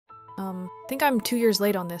Think I'm 2 years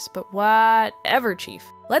late on this, but whatever, Chief.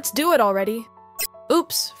 Let's do it already!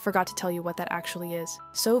 Oops, forgot to tell you what that actually is.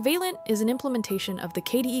 So Valent is an implementation of the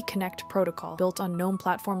KDE Connect protocol built on GNOME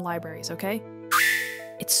platform libraries, okay?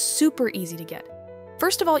 It's super easy to get.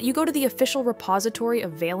 First of all, you go to the official repository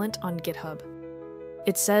of Valent on GitHub.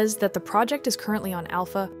 It says that the project is currently on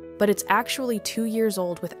alpha, but it's actually 2 years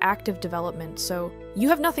old with active development, so you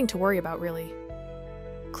have nothing to worry about, really.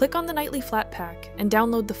 Click on the nightly Flatpak and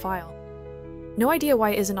download the file. No idea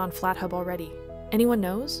why it isn't on FlatHub already. Anyone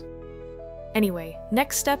knows? Anyway,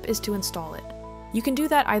 next step is to install it. You can do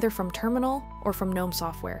that either from terminal or from GNOME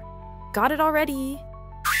software. Got it already?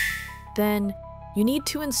 Then, you need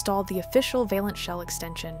to install the official Valent shell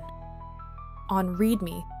extension. On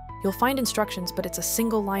README, you'll find instructions, but it's a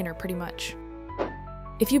single liner pretty much.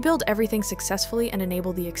 If you build everything successfully and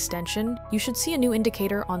enable the extension, you should see a new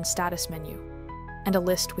indicator on status menu, and a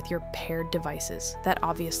list with your paired devices. That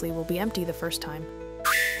obviously will be empty the first time.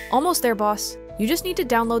 Almost there, boss. You just need to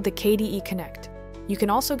download the KDE Connect. You can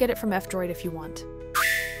also get it from F-Droid if you want.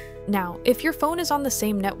 Now, if your phone is on the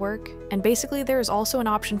same network, and basically there is also an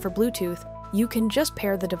option for Bluetooth, you can just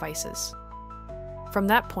pair the devices. From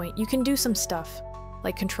that point, you can do some stuff,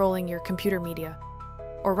 like controlling your computer media,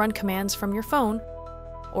 or run commands from your phone,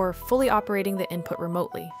 or fully operating the input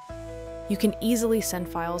remotely. You can easily send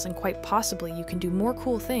files, and quite possibly you can do more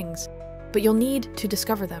cool things, but you'll need to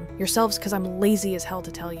discover them yourselves because I'm lazy as hell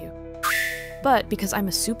to tell you. But because I'm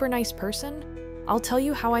a super nice person, I'll tell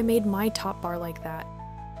you how I made my top bar like that.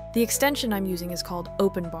 The extension I'm using is called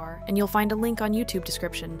OpenBar, and you'll find a link on YouTube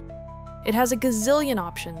description. It has a gazillion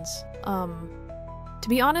options. To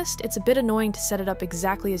be honest, it's a bit annoying to set it up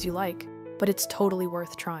exactly as you like, but it's totally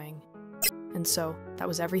worth trying. And so, that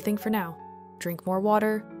was everything for now. Drink more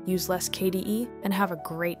water, use less KDE, and have a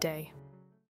great day.